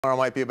Tomorrow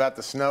might be about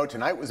the snow.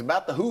 Tonight was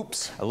about the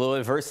hoops. A little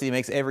adversity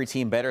makes every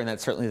team better, and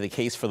that's certainly the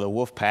case for the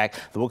Wolfpack.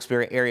 The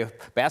Wilkes-Barre area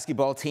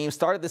basketball team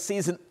started the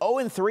season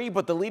 0-3,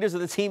 but the leaders of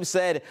the team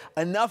said,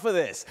 enough of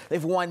this.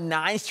 They've won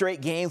 9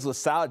 straight games with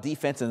solid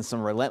defense and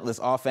some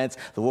relentless offense.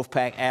 The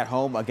Wolfpack at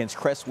home against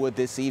Crestwood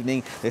this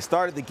evening. They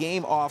started the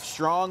game off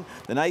strong.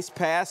 The nice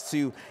pass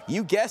to,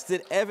 you guessed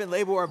it, Evan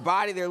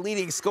Labor-Body, their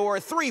leading scorer.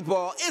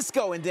 3-ball, it's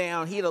going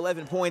down. He had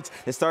 11 points.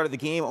 They started the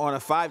game on a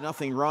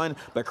 5-0 run,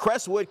 but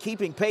Crestwood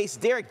keeping pace.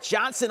 Derek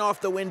Johnson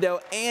off the window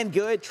and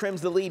good,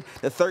 trims the lead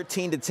to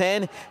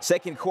 13-10.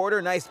 Second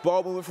quarter, nice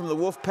ball movement from the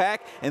Wolfpack,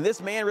 and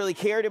this man really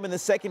carried him in the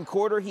second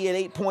quarter. He had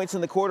 8 points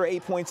in the quarter,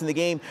 8 points in the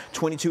game,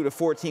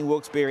 22-14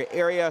 Wilkes-Barre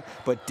area.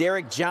 But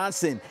Derek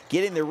Johnson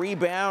getting the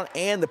rebound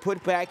and the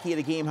putback. He had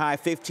a game high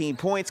 15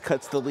 points,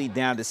 cuts the lead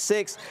down to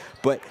 6.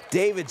 But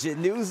David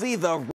Januzzi, the